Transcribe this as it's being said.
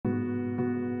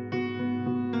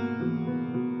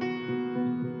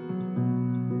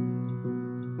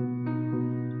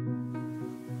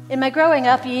In my growing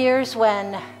up years,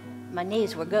 when my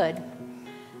knees were good,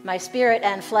 my spirit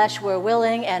and flesh were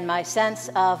willing, and my sense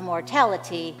of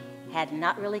mortality had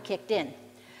not really kicked in,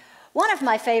 one of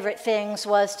my favorite things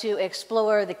was to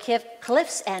explore the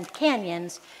cliffs and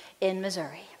canyons in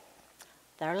Missouri.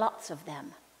 There are lots of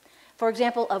them. For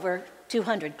example, over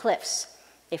 200 cliffs,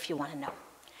 if you want to know.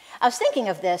 I was thinking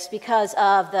of this because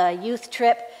of the youth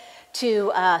trip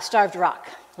to Starved Rock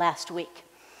last week.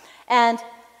 And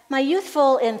my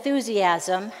youthful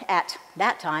enthusiasm at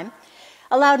that time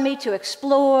allowed me to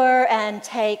explore and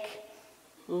take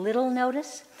little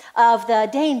notice of the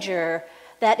danger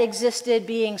that existed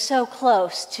being so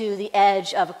close to the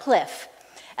edge of a cliff.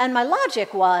 And my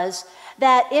logic was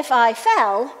that if I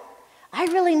fell, I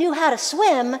really knew how to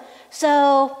swim,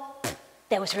 so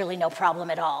there was really no problem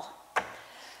at all.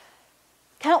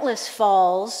 Countless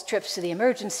falls, trips to the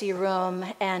emergency room,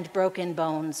 and broken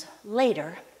bones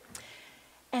later,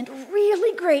 and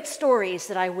really great stories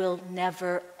that I will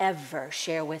never, ever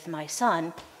share with my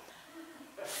son,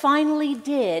 finally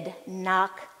did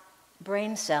knock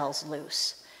brain cells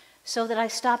loose so that I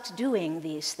stopped doing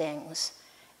these things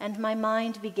and my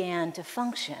mind began to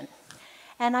function.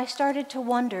 And I started to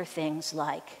wonder things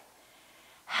like,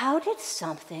 how did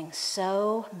something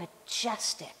so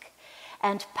majestic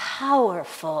and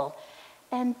powerful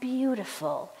and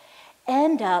beautiful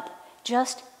end up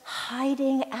just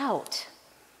hiding out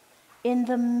in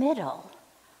the middle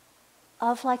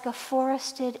of like a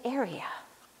forested area?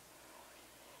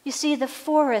 You see, the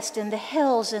forest and the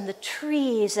hills and the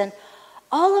trees and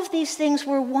all of these things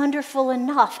were wonderful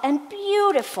enough and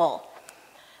beautiful.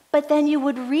 But then you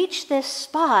would reach this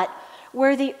spot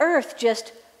where the earth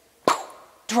just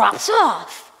drops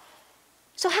off.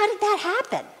 So how did that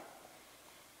happen?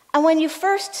 And when you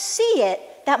first see it,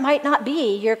 that might not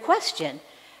be your question.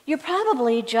 You're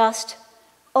probably just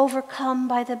overcome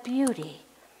by the beauty,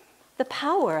 the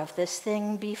power of this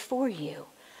thing before you.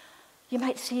 You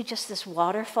might see just this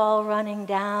waterfall running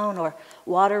down or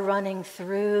water running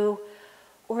through,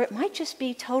 or it might just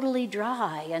be totally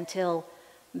dry until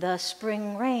the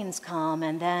spring rains come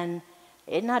and then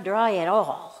it's not dry at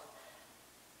all.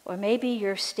 Or maybe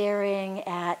you're staring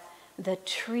at the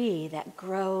tree that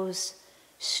grows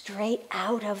straight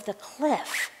out of the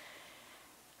cliff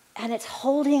and it's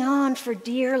holding on for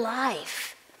dear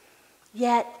life.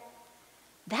 Yet,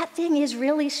 that thing is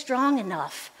really strong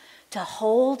enough to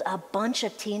hold a bunch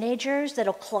of teenagers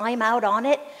that'll climb out on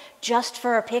it just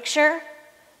for a picture.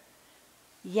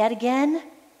 Yet again,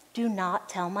 do not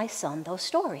tell my son those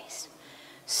stories.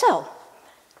 So,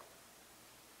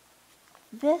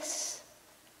 this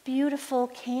beautiful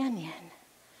canyon,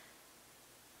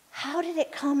 how did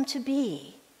it come to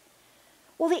be?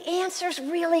 Well, the answer's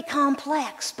really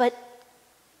complex, but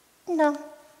no,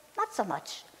 not so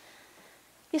much.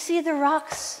 You see, the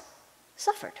rocks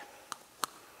suffered.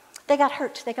 They got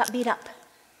hurt, they got beat up.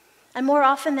 And more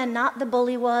often than not, the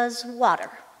bully was water,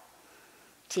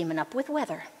 teaming up with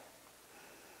weather.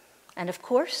 And of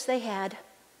course, they had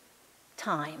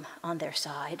time on their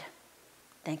side.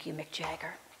 Thank you, Mick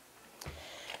Jagger.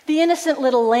 The innocent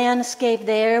little landscape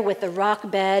there with the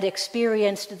rock bed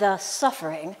experienced the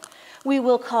suffering we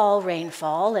will call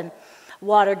rainfall, and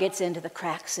water gets into the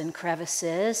cracks and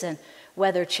crevices, and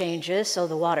weather changes, so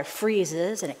the water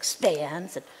freezes and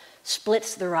expands and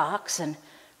splits the rocks, and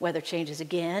weather changes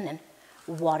again,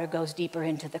 and water goes deeper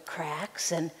into the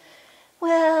cracks, and,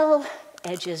 well,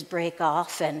 edges break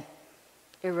off, and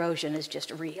erosion is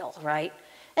just real, right?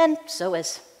 And so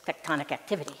is tectonic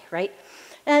activity, right?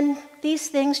 And these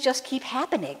things just keep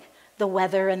happening. The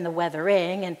weather and the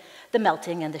weathering, and the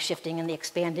melting and the shifting and the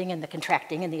expanding and the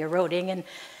contracting and the eroding, and,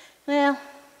 well,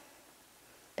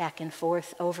 back and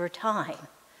forth over time.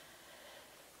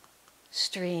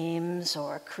 Streams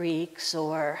or creeks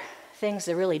or things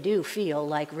that really do feel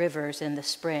like rivers in the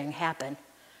spring happen.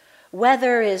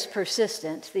 Weather is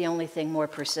persistent. The only thing more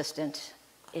persistent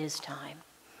is time.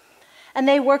 And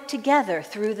they work together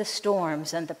through the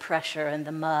storms and the pressure and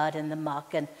the mud and the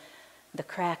muck and the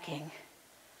cracking.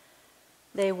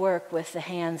 They work with the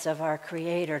hands of our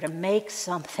Creator to make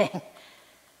something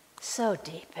so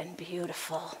deep and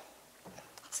beautiful.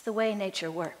 It's the way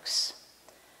nature works.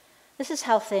 This is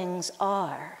how things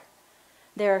are.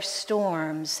 There are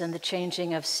storms and the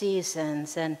changing of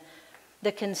seasons, and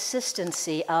the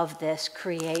consistency of this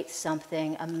creates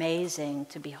something amazing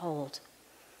to behold.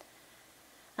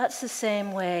 That's the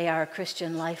same way our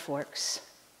Christian life works,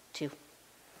 too.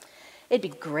 It'd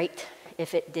be great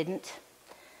if it didn't,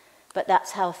 but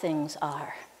that's how things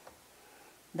are.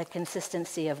 The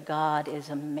consistency of God is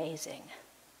amazing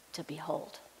to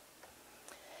behold.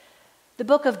 The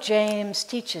book of James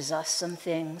teaches us some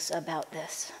things about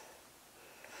this.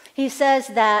 He says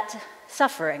that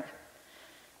suffering,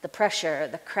 the pressure,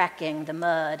 the cracking, the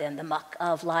mud, and the muck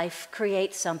of life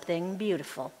creates something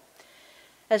beautiful.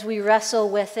 As we wrestle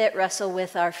with it, wrestle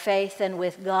with our faith and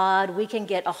with God, we can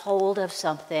get a hold of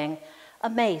something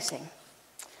amazing.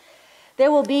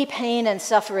 There will be pain and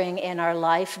suffering in our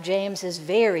life. James is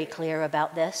very clear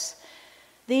about this.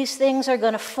 These things are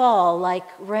going to fall like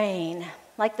rain,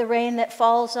 like the rain that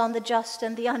falls on the just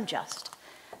and the unjust.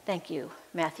 Thank you,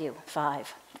 Matthew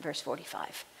 5, verse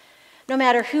 45. No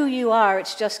matter who you are,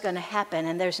 it's just going to happen,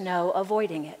 and there's no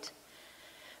avoiding it.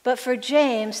 But for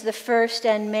James, the first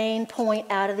and main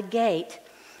point out of the gate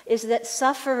is that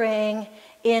suffering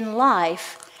in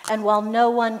life, and while no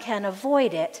one can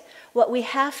avoid it, what we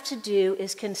have to do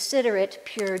is consider it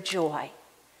pure joy.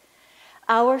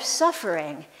 Our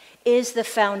suffering is the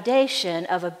foundation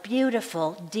of a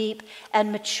beautiful, deep,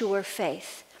 and mature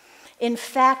faith. In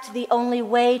fact, the only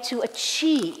way to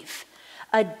achieve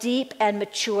a deep and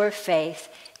mature faith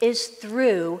is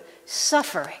through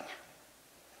suffering.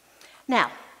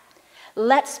 Now,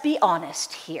 let's be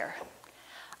honest here.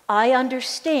 I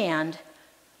understand,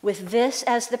 with this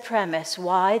as the premise,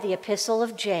 why the Epistle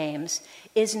of James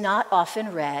is not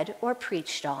often read or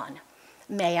preached on.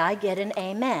 May I get an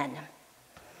amen?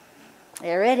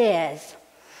 There it is.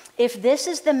 If this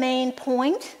is the main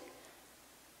point,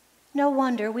 no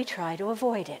wonder we try to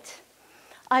avoid it.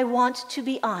 I want to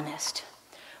be honest.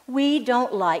 We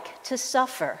don't like to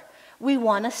suffer. We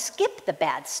want to skip the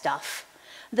bad stuff.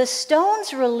 The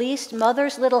Stones released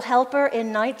Mother's Little Helper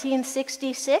in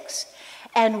 1966,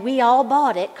 and we all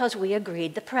bought it because we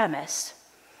agreed the premise.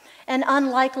 An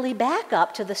unlikely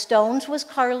backup to the Stones was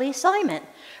Carly Simon,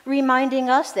 reminding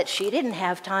us that she didn't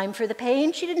have time for the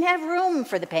pain, she didn't have room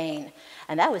for the pain.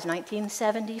 And that was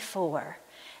 1974.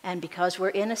 And because we're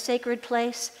in a sacred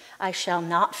place, I shall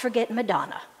not forget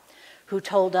Madonna, who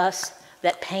told us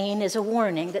that pain is a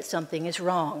warning that something is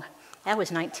wrong. That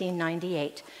was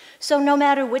 1998. So no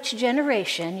matter which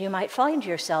generation you might find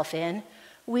yourself in,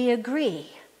 we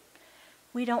agree.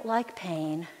 We don't like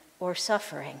pain or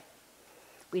suffering.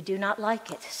 We do not like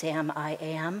it, Sam I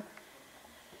am.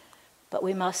 But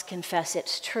we must confess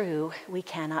it's true. We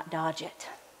cannot dodge it.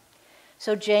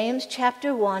 So James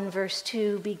chapter 1, verse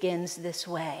 2 begins this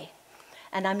way.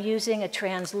 And I'm using a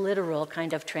transliteral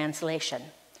kind of translation.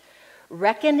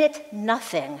 Reckon it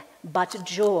nothing but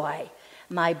joy,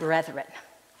 my brethren,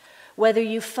 whether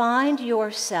you find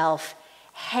yourself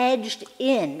hedged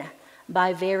in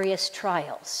by various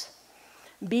trials.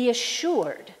 Be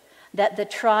assured that the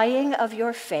trying of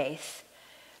your faith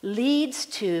leads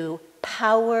to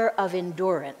power of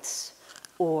endurance,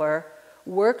 or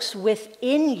works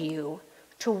within you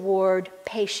toward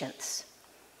patience.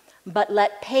 But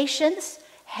let patience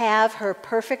have her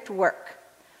perfect work,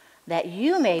 that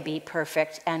you may be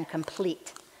perfect and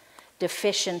complete,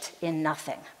 deficient in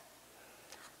nothing.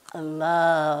 I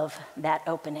love that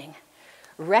opening.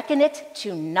 Reckon it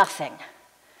to nothing,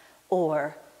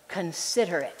 or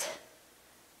consider it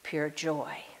pure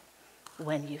joy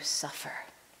when you suffer.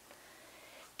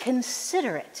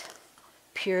 Consider it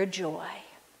pure joy.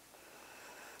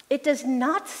 It does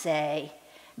not say,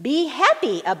 be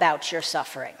happy about your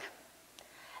suffering.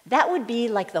 That would be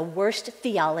like the worst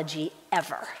theology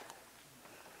ever.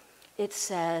 It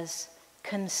says,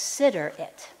 consider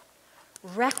it,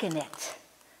 reckon it,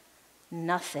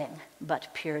 nothing but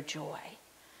pure joy.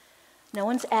 No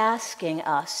one's asking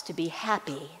us to be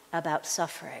happy about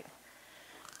suffering.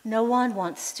 No one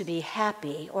wants to be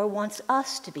happy or wants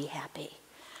us to be happy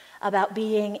about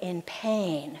being in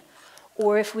pain,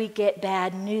 or if we get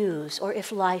bad news, or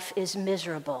if life is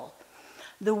miserable.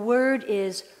 The word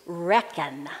is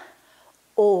reckon,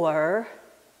 or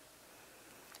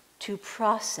to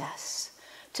process,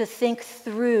 to think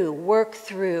through, work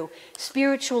through,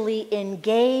 spiritually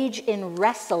engage in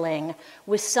wrestling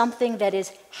with something that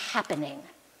is happening.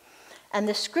 And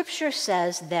the scripture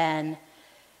says then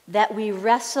that we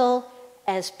wrestle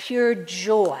as pure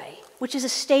joy, which is a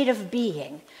state of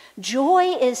being.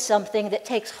 Joy is something that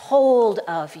takes hold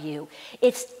of you.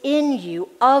 It's in you,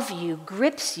 of you,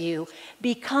 grips you,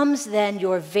 becomes then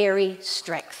your very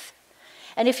strength.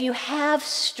 And if you have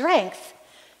strength,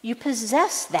 you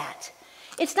possess that.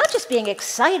 It's not just being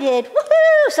excited,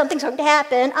 woohoo, something's going to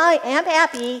happen, I am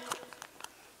happy.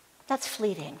 That's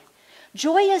fleeting.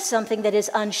 Joy is something that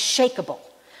is unshakable.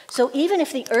 So even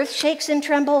if the earth shakes and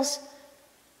trembles,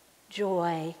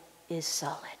 joy is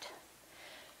solid.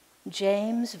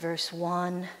 James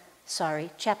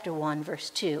chapter 1, verse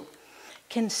 2.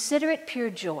 Consider it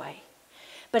pure joy.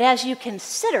 But as you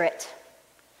consider it,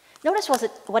 notice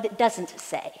what it doesn't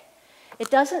say. It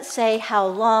doesn't say how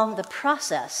long the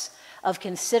process of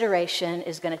consideration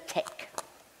is going to take.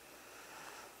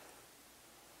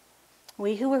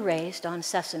 We who were raised on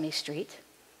Sesame Street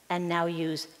and now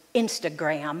use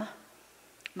Instagram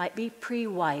might be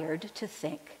pre-wired to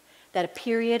think that a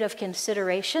period of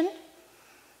consideration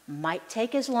might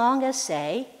take as long as,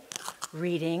 say,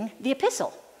 reading the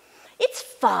epistle. It's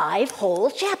 5 whole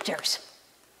chapters.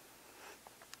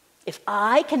 If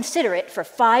I consider it for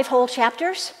 5 whole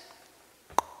chapters,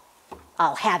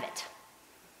 I'll have it.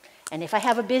 And if I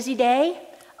have a busy day,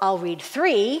 I'll read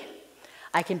 3.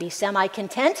 I can be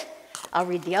semi-content. I'll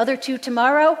read the other 2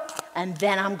 tomorrow, and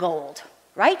then I'm gold,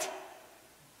 right?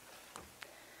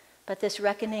 But this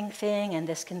reckoning thing and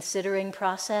this considering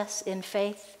process in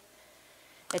faith,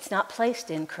 it's not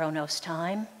placed in Chronos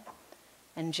time,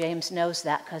 and James knows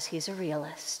that because he's a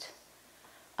realist.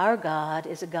 Our God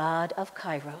is a God of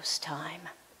Kairos time,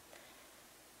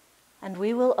 and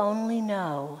we will only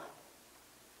know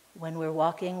when we're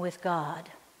walking with God,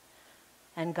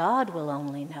 and God will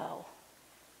only know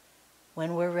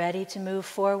when we're ready to move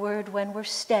forward, when we're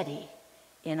steady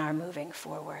in our moving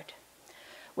forward,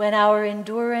 when our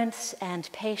endurance and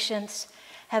patience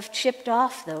have chipped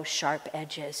off those sharp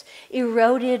edges,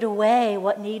 eroded away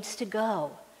what needs to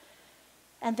go.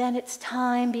 And then it's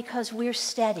time because we're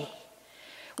steady.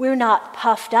 We're not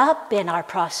puffed up in our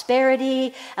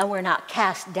prosperity, and we're not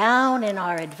cast down in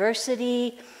our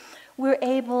adversity. We're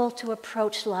able to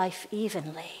approach life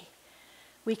evenly.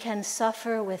 We can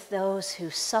suffer with those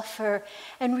who suffer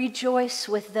and rejoice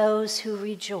with those who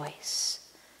rejoice.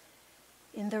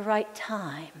 In the right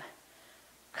time,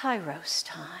 Kairos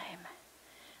time,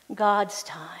 God's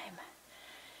time.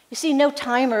 You see, no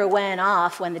timer went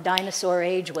off when the dinosaur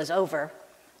age was over.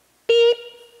 Beep!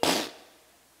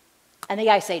 And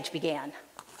the Ice Age began.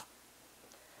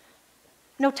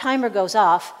 No timer goes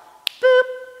off. Boop!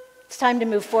 It's time to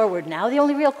move forward now. The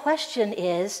only real question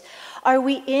is, are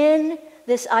we in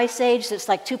this Ice Age that's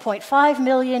like 2.5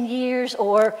 million years,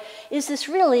 or is this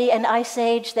really an Ice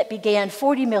Age that began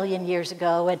 40 million years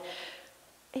ago? And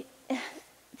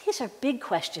these are big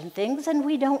question things, and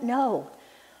we don't know.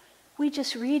 We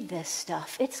just read this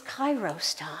stuff. It's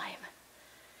Kairos time.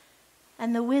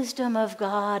 And the wisdom of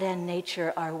God and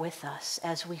nature are with us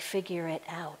as we figure it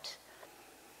out.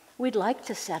 We'd like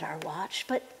to set our watch,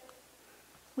 but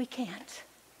we can't.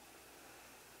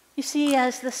 You see,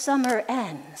 as the summer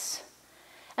ends,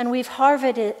 and we've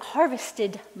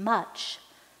harvested much,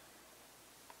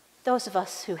 those of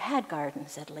us who had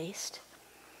gardens at least.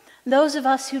 Those of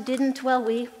us who didn't, well,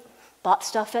 we bought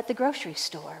stuff at the grocery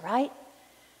store, right?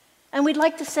 And we'd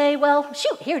like to say, well,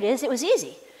 shoot, here it is, it was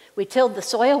easy. We tilled the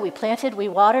soil, we planted, we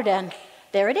watered, and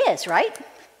there it is, right?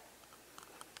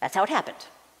 That's how it happened.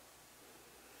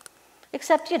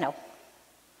 Except,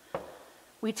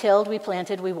 we tilled, we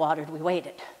planted, we watered, we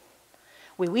waited.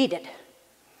 We weeded.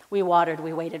 We watered,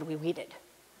 we waited, we weeded.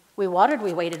 We watered,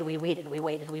 we waited, we weeded, we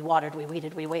waited, we watered, we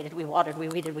weeded, we waited, we watered, we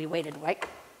weeded, we waited, right?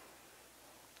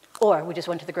 Or we just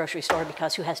went to the grocery store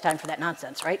because who has time for that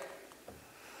nonsense, right?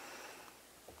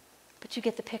 But you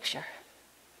get the picture.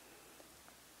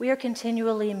 We are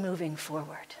continually moving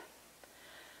forward.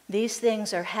 These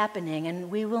things are happening, and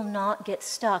we will not get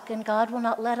stuck, and God will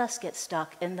not let us get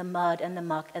stuck in the mud and the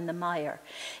muck and the mire,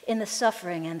 in the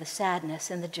suffering and the sadness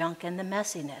and the junk and the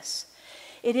messiness.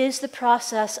 It is the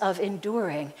process of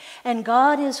enduring, and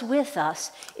God is with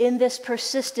us in this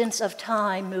persistence of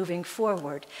time moving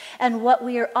forward. And what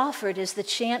we are offered is the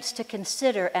chance to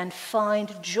consider and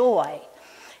find joy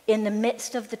in the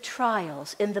midst of the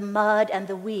trials, in the mud and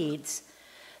the weeds,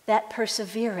 that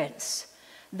perseverance,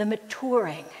 the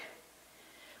maturing,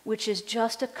 which is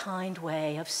just a kind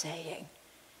way of saying,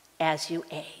 as you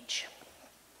age.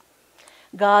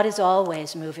 God is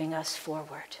always moving us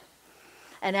forward.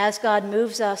 And as God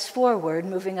moves us forward,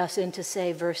 moving us into,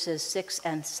 say, verses 6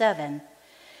 and 7,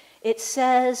 it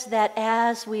says that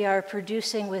as we are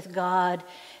producing with God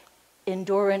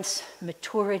endurance,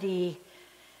 maturity,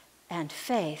 and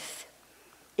faith,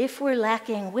 if we're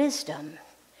lacking wisdom,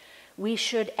 we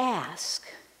should ask,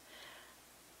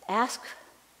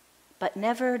 but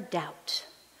never doubt.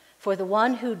 For the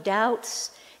one who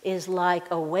doubts is like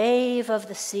a wave of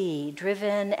the sea,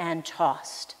 driven and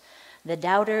tossed, the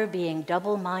doubter being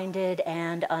double-minded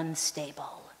and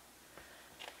unstable.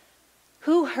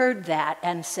 Who heard that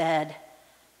and said,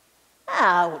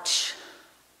 ouch?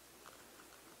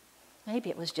 Maybe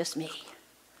it was just me.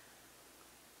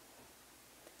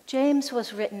 James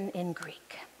was written in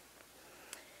Greek.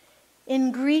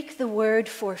 In Greek, the word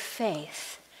for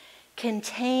faith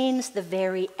contains the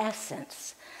very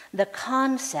essence, the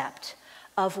concept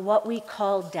of what we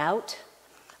call doubt,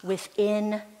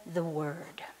 within the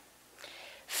word.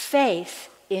 Faith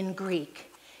in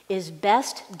Greek is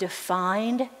best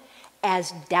defined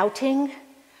as doubting,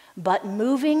 but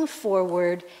moving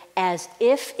forward as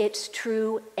if it's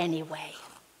true anyway.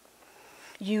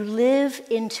 You live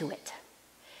into it.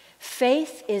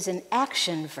 Faith is an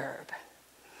action verb.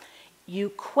 You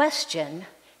question,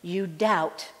 you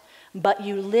doubt, but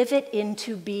you live it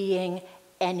into being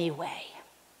anyway.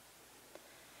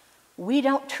 We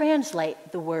don't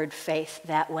translate the word faith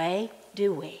that way,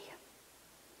 do we?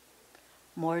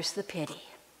 More's the pity.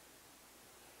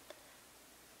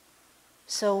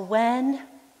 So when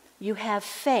you have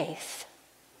faith,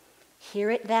 hear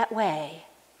it that way,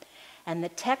 and the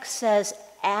text says,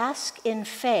 ask in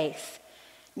faith,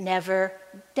 never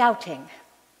doubting.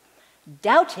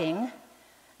 Doubting,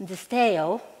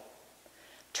 ditheo,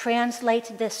 translates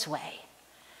this way: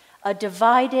 a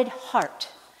divided heart,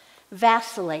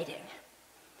 vacillating.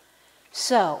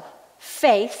 So,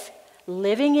 faith,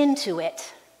 living into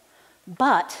it,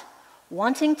 but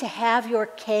wanting to have your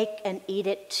cake and eat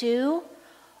it too,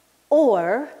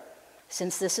 or,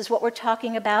 since this is what we're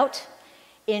talking about,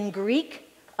 in Greek,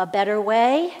 a better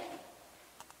way,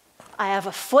 I have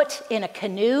a foot in a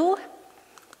canoe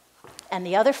and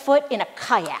the other foot in a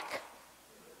kayak.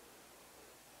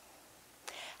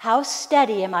 How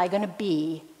steady am I going to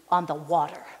be on the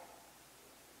water?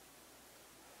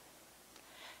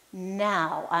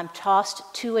 Now I'm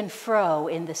tossed to and fro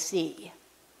in the sea.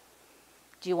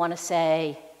 Do you want to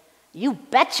say, you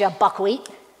betcha, buckwheat?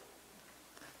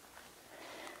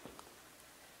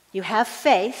 You have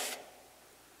faith,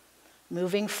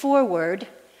 moving forward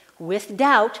with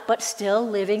doubt, but still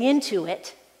living into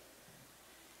it.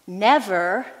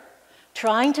 Never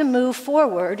trying to move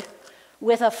forward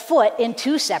with a foot in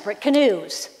two separate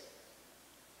canoes.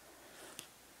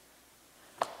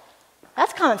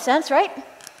 That's common sense, right?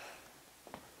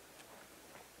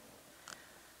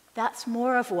 That's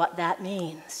more of what that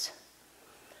means.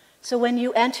 So when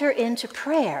you enter into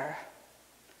prayer,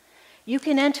 you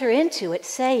can enter into it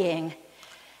saying,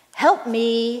 help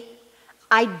me,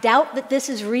 I doubt that this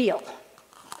is real.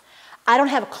 I don't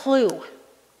have a clue.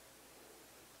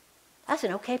 That's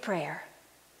an okay prayer.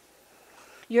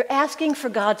 You're asking for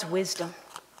God's wisdom.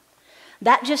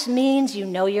 That just means you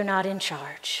know you're not in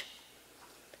charge.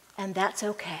 And that's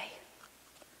okay.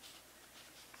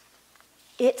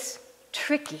 It's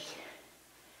tricky.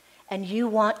 And you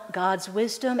want God's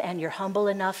wisdom, and you're humble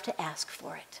enough to ask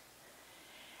for it.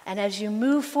 And as you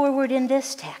move forward in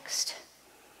this text,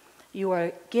 you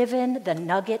are given the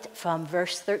nugget from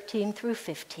verse 13 through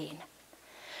 15.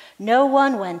 No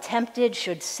one, when tempted,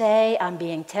 should say, I'm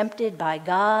being tempted by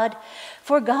God,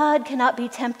 for God cannot be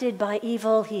tempted by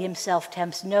evil. He himself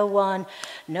tempts no one.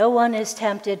 No one is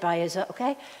tempted by his own.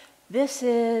 Okay? This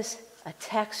is a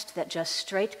text that just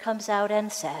straight comes out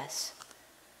and says,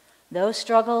 those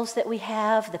struggles that we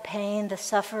have, the pain, the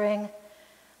suffering,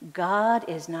 God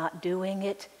is not doing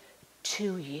it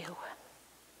to you.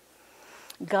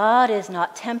 God is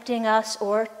not tempting us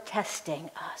or testing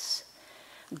us.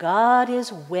 God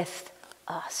is with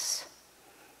us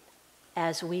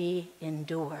as we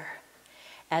endure,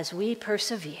 as we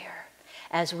persevere,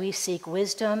 as we seek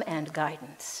wisdom and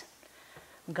guidance.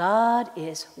 God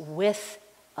is with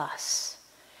us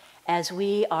as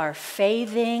we are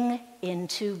faithing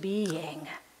into being.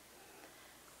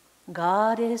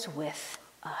 God is with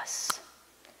us.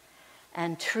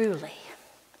 And truly,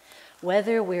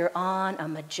 whether we're on a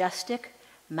majestic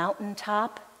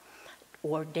mountaintop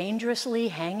or dangerously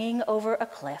hanging over a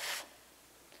cliff,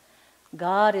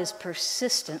 God is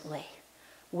persistently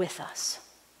with us.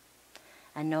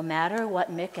 And no matter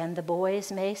what Mick and the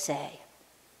boys may say,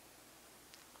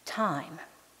 time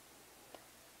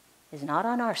is not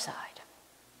on our side.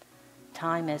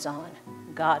 Time is on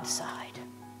God's side.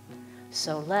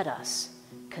 So let us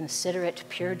consider it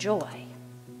pure joy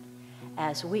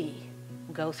as we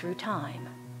go through time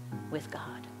with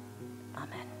God.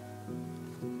 Amen.